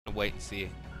wait and see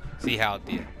how it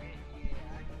did.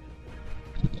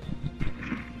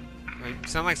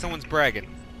 Sound like someone's bragging.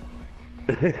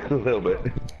 A little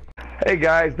bit. Hey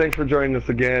guys, thanks for joining us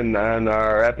again on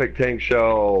our Epic Tank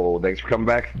Show. Thanks for coming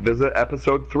back to visit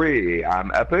episode 3.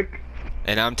 I'm Epic.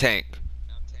 And I'm Tank.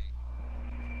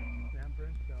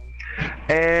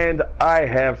 And I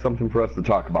have something for us to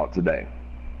talk about today.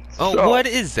 Oh, So, what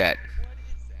is that?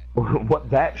 what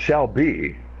that shall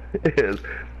be is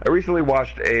I recently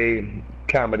watched a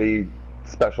comedy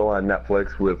special on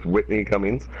Netflix with Whitney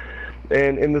Cummings.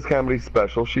 And in this comedy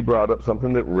special, she brought up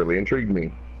something that really intrigued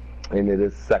me. And it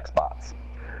is sex bots.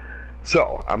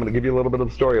 So, I'm going to give you a little bit of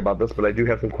a story about this, but I do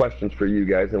have some questions for you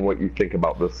guys and what you think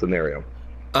about this scenario.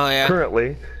 Oh, yeah?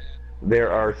 Currently,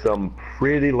 there are some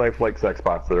pretty lifelike sex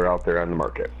bots that are out there on the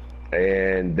market.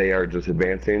 And they are just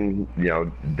advancing,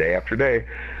 day after day.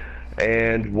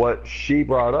 And what she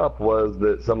brought up was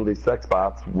that some of these sex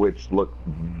bots, which look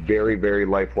very, very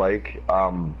lifelike,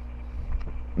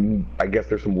 I guess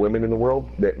there's some women in the world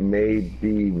that may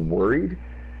be worried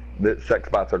that sex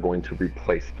bots are going to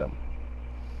replace them.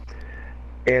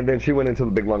 And then she went into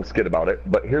the big long skit about it,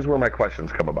 but here's where my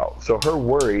questions come about. So her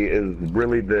worry is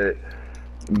really that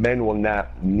men will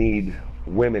not need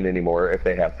women anymore if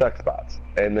they have sex bots.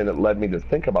 And then it led me to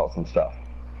think about some stuff.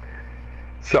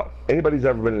 So, anybody who's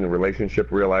ever been in a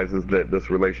relationship realizes that this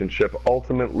relationship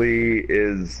ultimately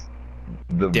is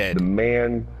the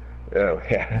man... Oh,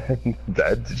 yeah.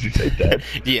 Dead? Did you say dead?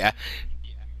 Yeah.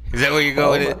 Is that where you're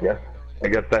going? I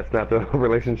guess that's not the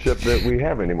relationship that we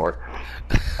have anymore.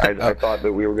 I thought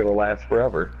that we were going to last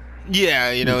forever. Yeah,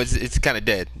 it's kind of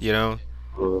dead, We're not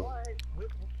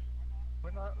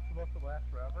supposed to last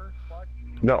forever?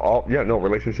 No,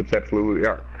 relationships absolutely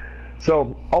are.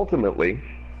 So, ultimately,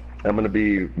 I'm going to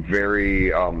be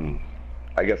very,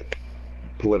 I guess,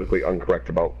 politically incorrect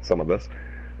about some of this.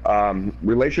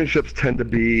 Relationships tend to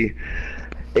be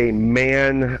a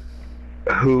man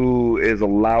who is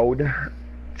allowed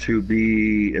to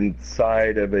be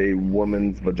inside of a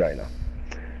woman's vagina.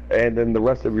 And then the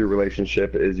rest of your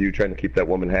relationship is you trying to keep that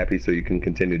woman happy so you can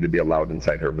continue to be allowed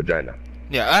inside her vagina.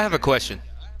 Yeah, I have a question.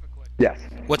 Yes.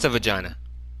 What's a vagina?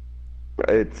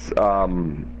 It's,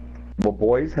 well,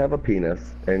 boys have a penis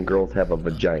and girls have a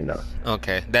vagina.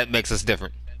 Okay, that makes us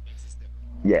different.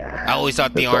 Yeah. I always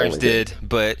thought the arms did,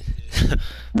 but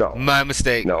no, my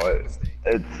mistake. No,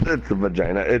 it's a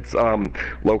vagina. It's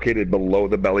located below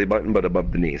the belly button, but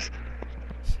above the knees.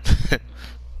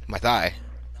 My thigh.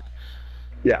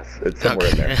 Yes, it's somewhere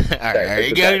in there. All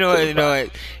right.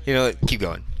 You know what? Keep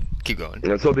going.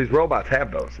 And so these robots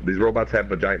have those. These robots have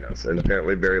vaginas, and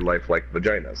apparently very lifelike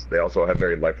vaginas. They also have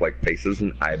very lifelike faces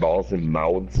and eyeballs and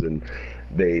mouths, and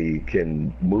they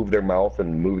can move their mouth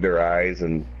and move their eyes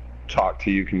and talk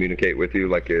to you, communicate with you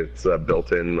like it's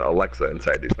built-in Alexa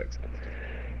inside these things.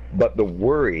 But the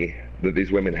worry that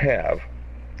these women have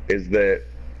is that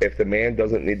if the man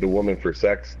doesn't need the woman for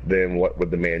sex, then what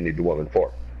would the man need the woman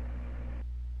for?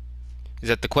 Is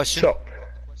that the question? So,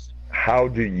 how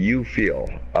do you feel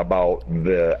about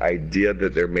the idea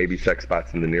that there may be sex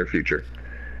bots in the near future?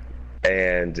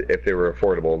 And if they were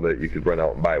affordable, that you could run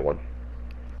out and buy one?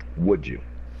 Would you?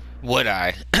 Would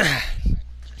I?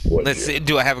 Let's see.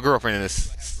 Do I have a girlfriend in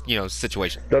this,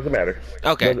 situation? Doesn't matter.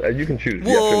 Okay. You can choose.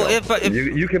 Well, yes or no. If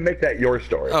you can make that your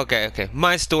story. Okay.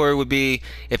 My story would be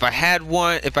if I had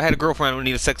a girlfriend, I would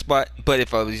need a sex bot. But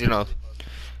if I was,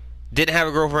 didn't have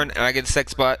a girlfriend and I get a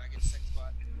sex bot,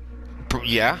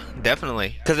 yeah,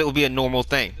 definitely, because it would be a normal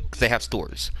thing because they have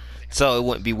stores, so it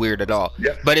wouldn't be weird at all.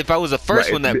 Yes. But if I was the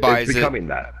first one that buys it's becoming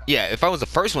that. Yeah, if I was the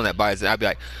first one that buys it, I'd be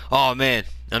like, oh man,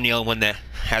 I'm the only one that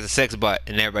has a sex bot,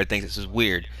 and everybody thinks this is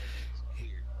weird.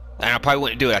 And I probably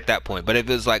wouldn't do it at that point. But if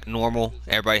it was like normal,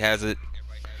 everybody has it,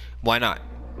 why not?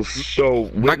 So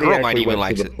Whitney my girl might actually even went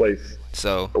like to the place.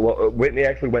 So well, Whitney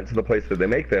actually went to the place that they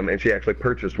make them, and she actually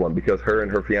purchased one because her and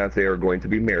her fiance are going to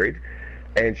be married,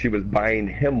 and she was buying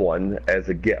him one as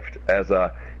a gift, as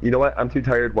a, you know what, I'm too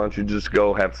tired, why don't you just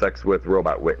go have sex with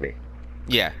Robot Whitney?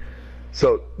 Yeah.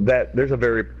 So that there's a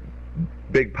very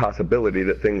big possibility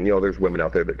that there's women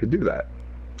out there that could do that.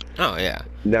 Oh yeah.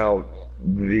 Now,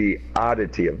 the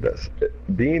oddity of this,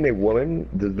 being a woman,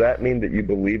 does that mean that you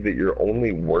believe that your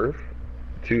only worth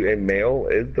to a male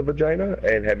is the vagina?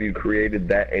 And have you created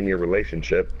that in your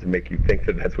relationship to make you think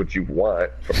that that's what you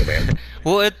want from a man?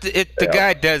 Well, if the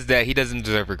guy does that, he doesn't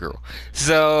deserve a girl.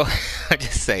 So I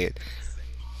just say it.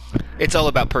 It's all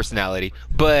about personality,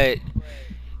 but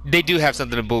they do have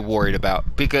something to be worried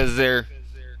about because they're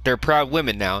proud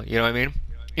women now. You know what I mean?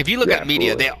 If you look at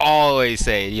media, they always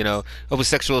say, it was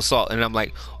sexual assault, and I'm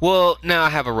like, well, now I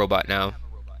have a robot now.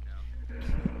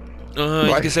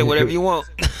 You can say whatever you want.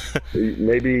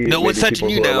 Maybe No one's maybe touching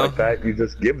people you who are now. like that, you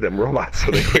just give them robots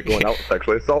so they quit going out and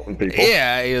sexually assaulting people.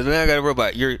 Yeah, then I got a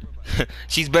robot.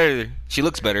 She's better. She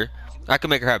looks better. I can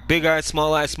make her have big eyes,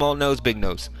 small nose, big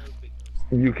nose.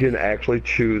 You can actually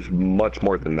choose much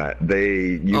more than that.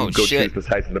 You Oh go choose shit. the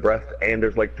size of the breast, and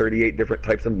there's like 38 different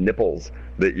types of nipples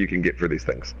that you can get for these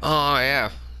things. Oh yeah.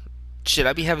 Shit,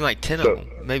 I'd be having like 10 of So, them,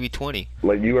 maybe 20.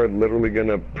 like, you are literally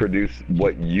gonna produce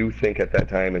what you think at that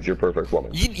time is your perfect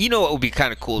woman. You know what would be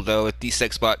kind of cool though if these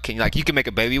sex bot can you can make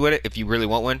a baby with it if you really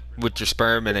want one with your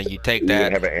sperm and then you take You're gonna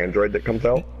that. have an android that comes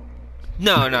out.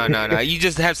 No. You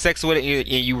just have sex with it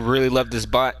and you really love this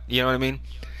bot. You know what I mean?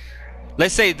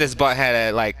 Let's say this bot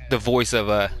had like the voice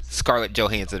of Scarlett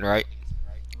Johansson, right?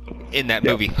 In that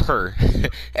Yep. movie, her,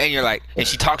 and you're like, and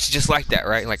she talks just like that,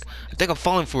 right? Like, I think I'm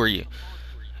falling for you,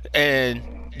 and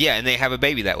yeah, and they have a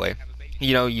baby that way.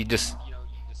 You just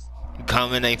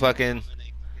come in a fucking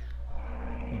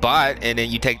bot, and then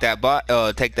you take that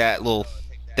little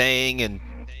thing, and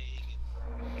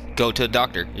go to a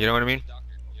doctor. You know what I mean?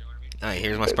 All right,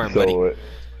 here's my sperm, buddy. So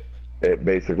it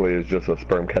basically is just a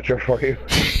sperm catcher for you.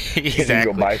 And you go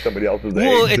Exactly. buy somebody else's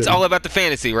Well, eggs. it's all about the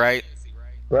fantasy, right?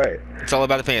 Right. It's all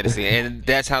about the fantasy, and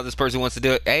that's how this person wants to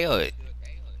do it. Hey,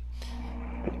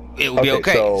 it will be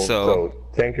okay. So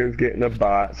Tanker's getting a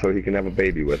bot so he can have a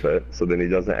baby with it. So then he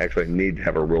doesn't actually need to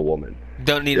have a real woman.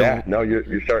 Don't need Yeah. a. No,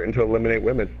 you're starting to eliminate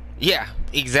women. Yeah,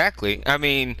 exactly. I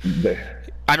mean, They-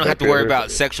 I don't have to worry about they're-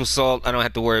 sexual assault. I don't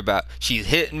have to worry about she's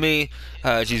hitting me.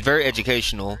 She's very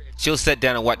educational. She'll sit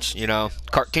down and watch,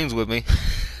 cartoons with me.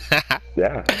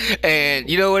 Yeah. And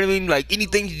you know what I mean? Like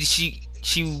anything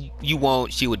you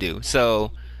want, she would do.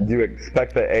 So Do you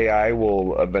expect that AI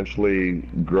will eventually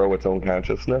grow its own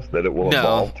consciousness? That it will No.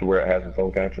 evolve to where it has its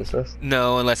own consciousness?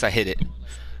 no, unless I hit it.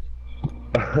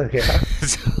 Yeah.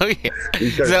 So yeah. You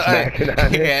start So, smacking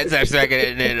on it. yeah, I start smacking it,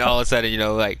 and then all of a sudden,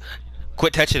 like,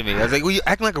 quit touching me. I was like, well, you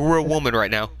acting like a real woman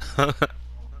right now. Sorry,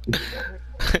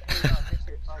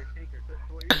 Taker.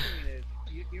 So what you're saying is,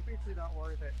 you're basically not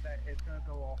worried that it's gonna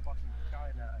go all fucking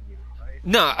China on you, right?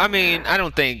 No, I mean, I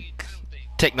don't think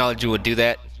technology would do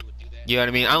that. You know what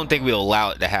I mean? I don't think we'll allow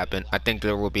it to happen. I think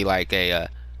there will be like a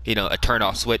turn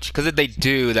off switch. Because if they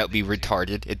do, that would be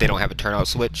retarded. If they don't have a turn off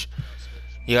switch,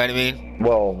 you know what I mean?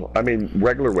 Well, I mean,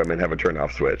 regular women have a turn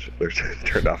off switch. They're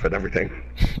turned off at everything.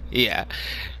 Yeah,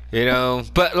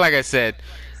 But like I said,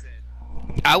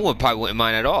 probably wouldn't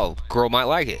mind at all. Girl might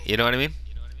like it. You know what I mean?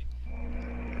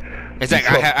 It's like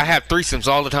I have threesomes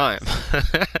all the time.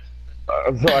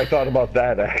 So I thought about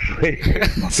that actually.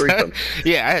 Threesome.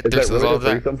 Yeah, I had Is that threesomes really all a the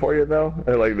time. threesome for you though?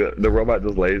 And like the robot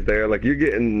just lays there, like you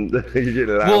getting it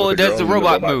out. Well, with the does girl, the and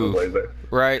robot just move? lays there.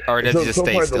 Right? Or does it just So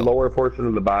stay far, still? the lower portion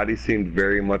of the body seemed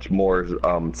very much more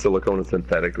silicone and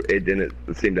synthetic. It didn't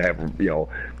seem to have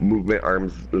movement.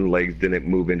 Arms and legs didn't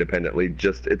move independently.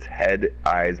 Just its head,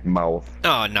 eyes, mouth,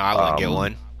 Oh no, I wouldn't get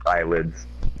one. eyelids.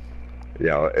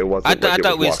 It wasn't. I like it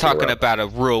thought we was walking talking around. about a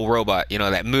real robot,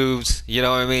 that moves. You know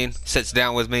what I mean? Sits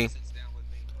down with me.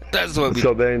 That's what we.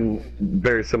 So then,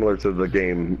 very similar to the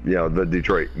game, the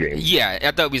Detroit game. Yeah,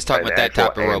 I thought we was talking An about that actual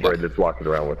type of robot. android that's walking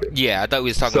around with you. Yeah, I thought we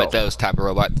was talking So- about those type of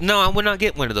robots. No, I would not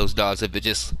get one of those dogs if it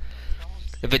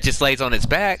just lays on its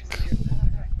back.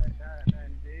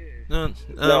 No,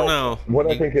 I don't know. What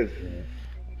I think is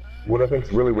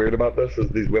really weird about this is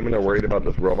these women are worried about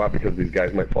this robot because these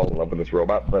guys might fall in love with this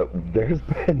robot. But there's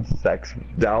been sex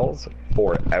dolls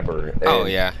forever. Oh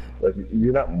And, yeah. like,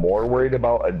 you're not more worried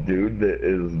about a dude that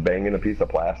is banging a piece of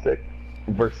plastic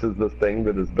versus this thing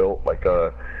that is built like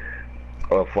a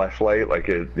flashlight, like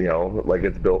like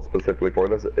it's built specifically for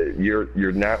this.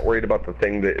 You're not worried about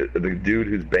the dude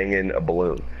who's banging a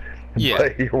balloon. Yeah.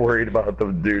 But you're worried about the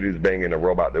dude who's banging a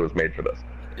robot that was made for this.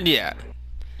 Yeah.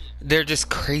 They're just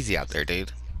crazy out there,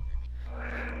 dude.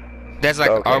 That's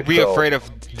like, Okay, are we so- afraid of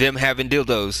them having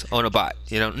dildos on a bot?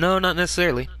 No, not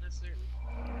necessarily.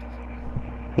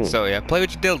 So yeah, play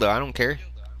with your dildo. I don't care.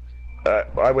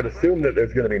 I would assume that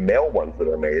there's going to be male ones that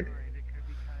are made.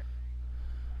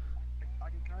 I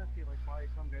can kind of see like why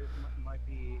some guys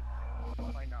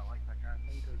might not like that kind of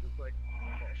thing because it's like,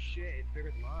 well, shit, it's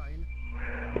bigger than mine.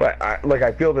 But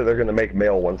I feel that they're going to make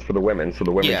male ones for the women, so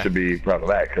the women Yeah. should be proud of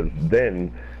that, because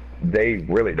then they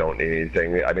really don't need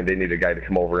anything. I mean, they need a guy to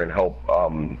come over and help,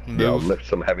 Move. lift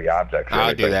some heavy objects. or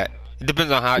I'll do anything. that. It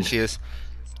depends on how hot she is.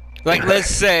 Like, let's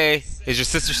say, is your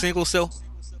sister single still?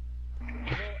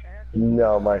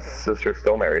 No, my sister's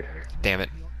still married. Damn it.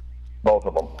 Both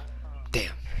of them.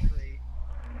 Damn. Create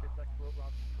it's like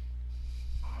robots.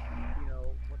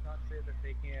 What's not to say that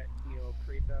they can't,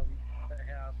 create them that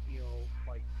have,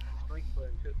 like strength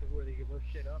to where they can lift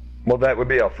shit up. Well, that would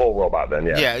be a full robot then,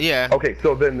 yeah. Yeah, yeah. Okay,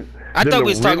 so then. I then thought the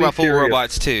we was talking really about full serious-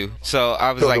 robots too. So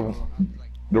I was So like,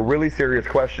 the really serious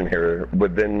question here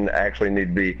would then actually need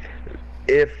to be,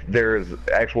 if there's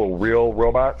actual real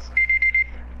robots,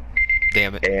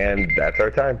 damn it. and that's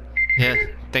our time. Yeah.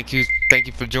 Thank you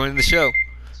for joining the show.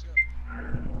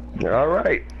 All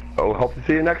right. Oh, hope to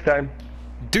see you next time.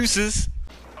 Deuces.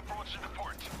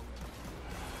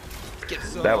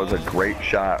 That was a great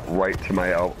shot right to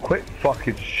my elbow. Quit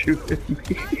fucking shooting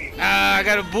me. I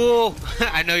got a bull.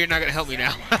 I know you're not gonna help me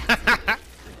now.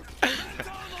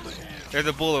 There's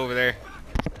a bull over there.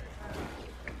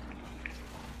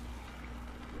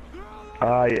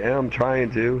 I am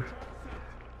trying to.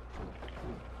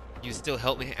 You still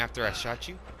help me after I shot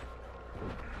you?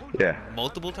 Yeah.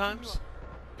 Multiple times?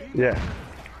 Yeah.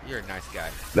 You're a nice guy.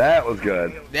 That was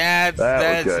good. That's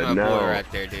was good. my No. boy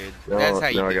right there, dude. No, That's how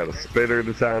you now I do got it. a spitter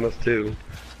that's on us too.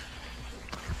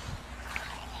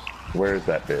 Where's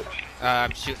that bitch?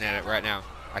 I'm shooting at it right now.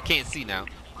 I can't see now.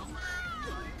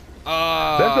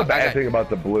 Oh, That's the bad thing about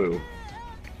the blue.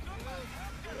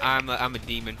 I'm a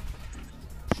demon.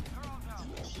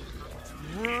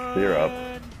 You're up.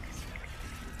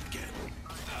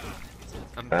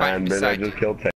 I'm fighting And then I beside you. just killed